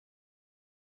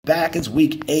back. It's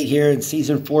week 8 here in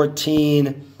season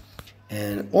 14.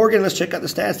 And Oregon, let's check out the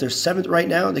stats. They're 7th right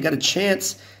now. They got a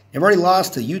chance. They've already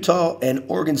lost to Utah and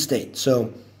Oregon State.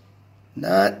 So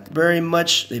not very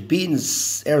much. They've beaten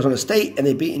Arizona State and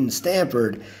they've beaten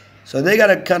Stanford. So they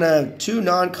got a kind of 2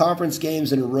 non-conference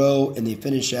games in a row, and they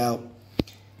finish out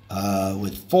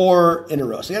with 4 in a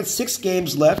row. So they got 6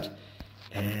 games left,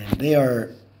 and they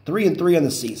are 3-3 on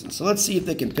the season. So let's see if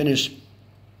they can finish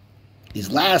these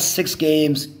last 6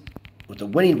 games with a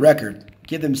winning record,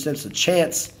 give themselves a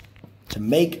chance to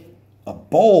make a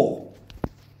bowl.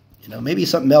 You know, maybe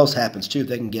something else happens too if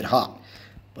they can get hot.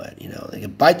 But, you know, they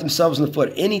can bite themselves in the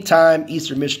foot anytime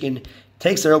Eastern Michigan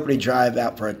takes their opening drive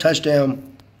out for a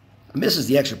touchdown, misses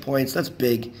the extra points. That's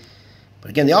big. But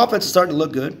again, the offense is starting to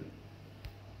look good.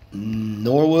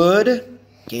 Norwood,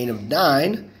 gain of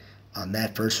 9 on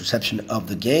that first reception of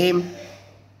the game.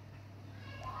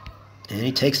 And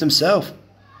he takes himself.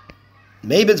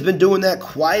 Maben's been doing that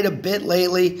quite a bit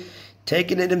lately,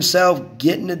 taking it himself,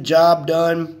 getting the job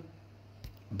done.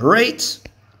 Brates,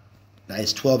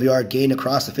 nice 12-yard gain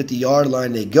across the 50-yard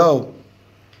line. They go.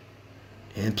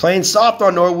 And playing soft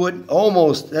on Norwood,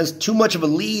 almost. That's too much of a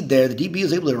lead there. The DB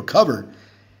was able to recover.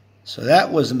 So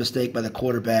that was a mistake by the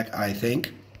quarterback, I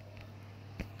think.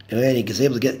 And he was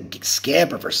able to get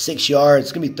scamper for 6 yards.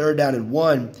 It's going to be 3rd down and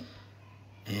 1.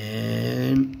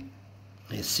 And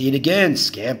you see it again.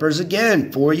 Scampers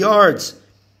again. 4 yards.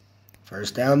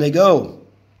 First down they go.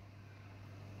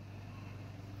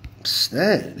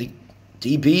 The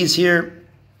DBs here,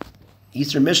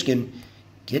 Eastern Michigan,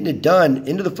 getting it done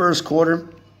into the first quarter.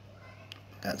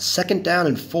 Got 2nd down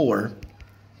and 4.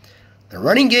 The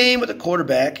running game with the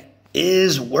quarterback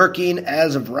is working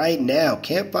as of right now.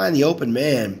 Can't find the open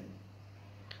man.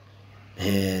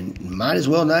 And might as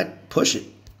well not push it.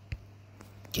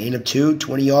 Gain of 2,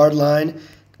 20-yard line.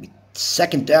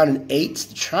 2nd down and 8.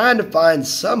 Trying to find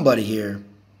somebody here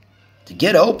to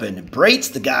get open. Brates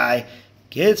the guy.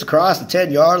 Gets across the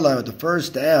 10-yard line with the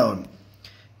first down.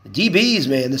 The DBs,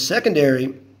 man, the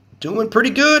secondary, doing pretty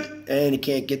good. And he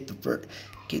can't get the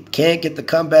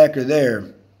comebacker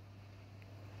there.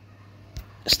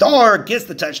 Starr gets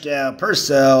the touchdown.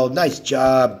 Purcell, nice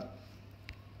job.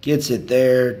 Gets it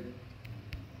there.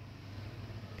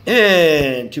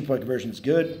 And 2-point conversion is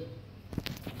good.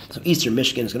 So Eastern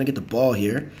Michigan is going to get the ball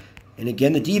here. And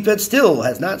again, the defense still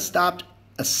has not stopped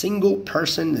a single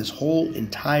person this whole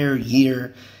entire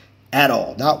year at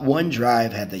all. Not one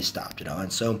drive have they stopped it on.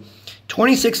 So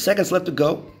 26 seconds left to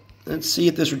go. Let's see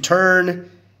if this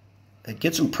return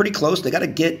gets them pretty close. They got to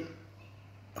get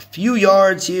a few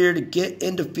yards here to get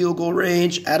into field goal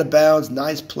range. Out of bounds.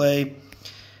 Nice play.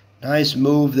 Nice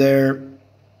move there.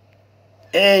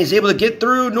 And he's able to get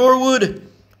through Norwood.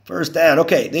 First down.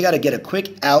 Okay, they got to get a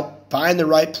quick out. Find the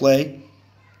right play.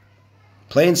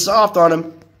 Playing soft on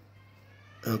him.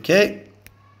 Okay.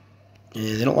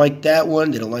 And they don't like that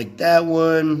one. They don't like that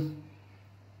one.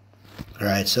 All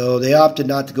right, so they opted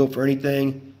not to go for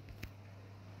anything.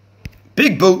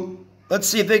 Big boot. Let's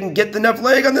see if they can get enough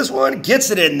leg on this one.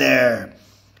 Gets it in there.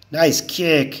 Nice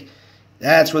kick.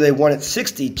 That's where they won it.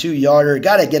 62-yarder.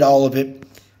 Got to get all of it.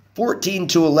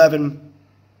 14-11.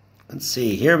 Let's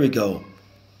see. Here we go.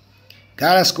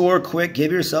 Got to score quick.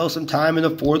 Give yourself some time in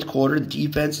the fourth quarter. The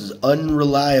defense is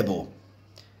unreliable.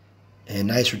 And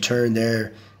nice return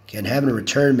there. Again, having a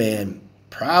return man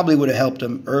probably would have helped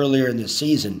him earlier in the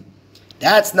season.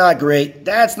 That's not great.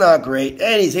 That's not great.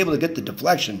 And he's able to get the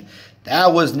deflection.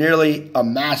 That was nearly a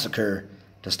massacre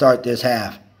to start this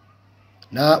half.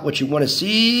 Not what you want to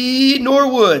see.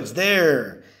 Norwood's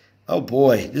there. Oh,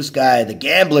 boy. This guy, the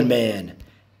gambling man.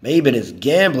 Maben is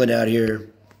gambling out here.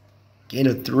 Gain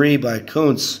of 3 by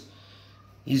Kuntz.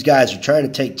 These guys are trying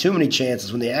to take too many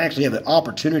chances when they actually have an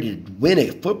opportunity to win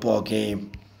a football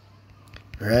game.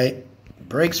 All right.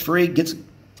 Breaks free. Gets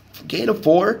a gain of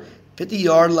 4.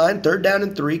 50-yard line. 3rd down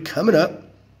and 3 coming up.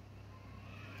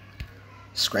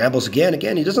 Scrambles again.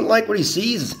 Again, he doesn't like what he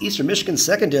sees. Eastern Michigan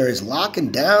secondary is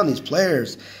locking down these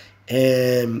players.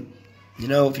 And, you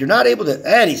know, if you're not able to...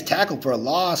 And he's tackled for a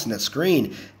loss in that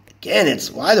screen. Again, it's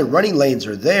why the running lanes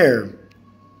are there.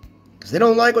 Because they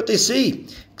don't like what they see.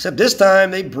 Except this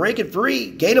time, they break it free.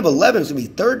 Gain of 11 is going to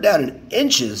be 3rd down in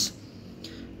inches.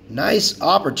 Nice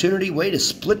opportunity. Way to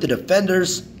split the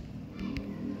defenders.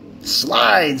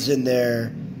 Slides in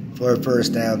there for a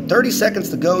first down. 30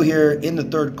 seconds to go here in the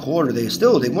third quarter.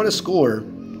 They want to score.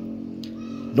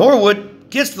 Norwood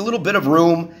gets a little bit of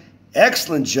room.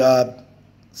 Excellent job.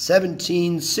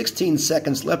 16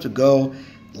 seconds left to go.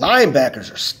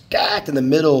 Linebackers are stacked in the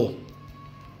middle.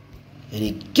 And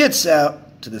he gets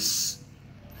out to the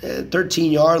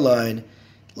 13-yard line.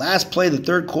 Last play of the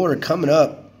third quarter coming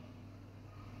up.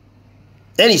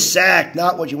 Then he's sacked.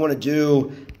 Not what you want to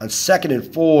do on 2nd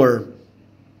and 4.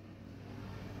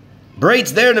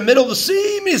 Braid's there in the middle of the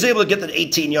seam. He's able to get the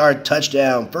 18-yard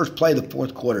touchdown. First play of the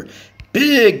fourth quarter.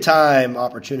 Big time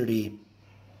opportunity.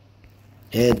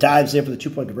 And dives in for the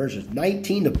 2-point conversion.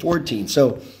 19-14.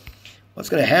 So what's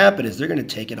going to happen is they're going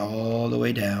to take it all the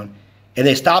way down. And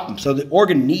they stop them. So the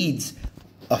Oregon needs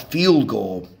a field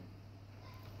goal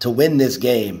to win this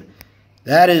game.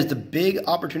 That is the big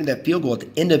opportunity, that field goal at the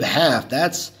end of the half.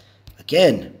 That's,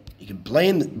 again, you can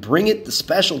bring it to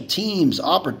special teams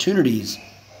opportunities.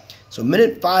 So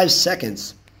minute 5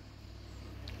 seconds.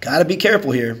 Got to be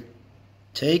careful here.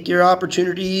 Take your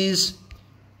opportunities.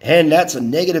 And that's a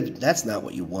negative. That's not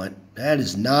what you want. That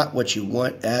is not what you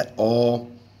want at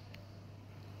all.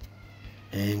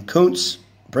 And Kuntz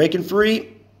breaking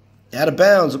free. Out of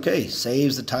bounds. Okay,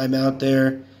 saves the timeout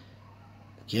there.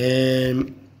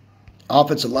 Again,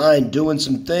 offensive line doing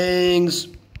some things.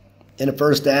 And a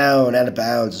first down, out of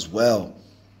bounds as well.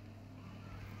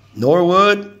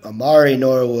 Amari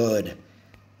Norwood.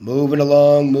 Moving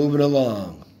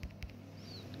along.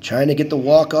 Trying to get the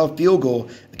walk-off field goal.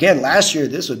 Again, last year,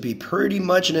 this would be pretty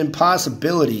much an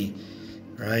impossibility,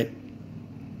 right,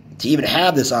 to even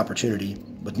have this opportunity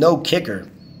with no kicker.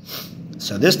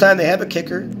 So this time they have a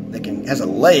kicker that has a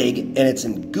leg, and it's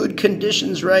in good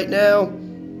conditions right now.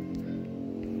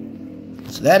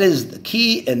 So that is the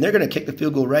key, and they're going to kick the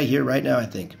field goal right here, right now, I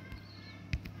think.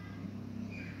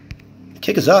 The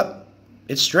kick is up.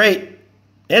 It's straight.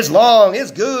 It's long.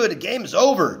 It's good. The game is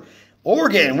over.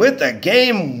 Oregon with the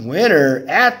game winner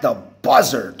at the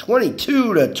buzzer.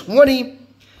 22-20.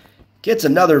 Gets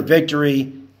another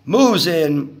victory. Moves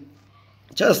in.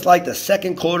 Just like the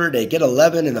second quarter, they get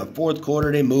 11. In the fourth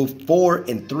quarter, they move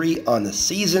 4-3 on the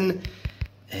season.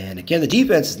 And again, the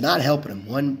defense is not helping them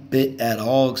one bit at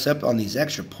all, except on these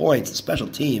extra points, the special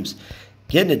teams.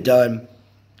 Getting it done.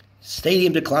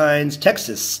 Stadium declines.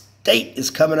 Texas State is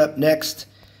coming up next.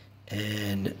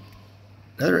 And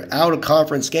another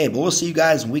out-of-conference game. But we'll see you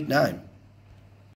guys in Week 9.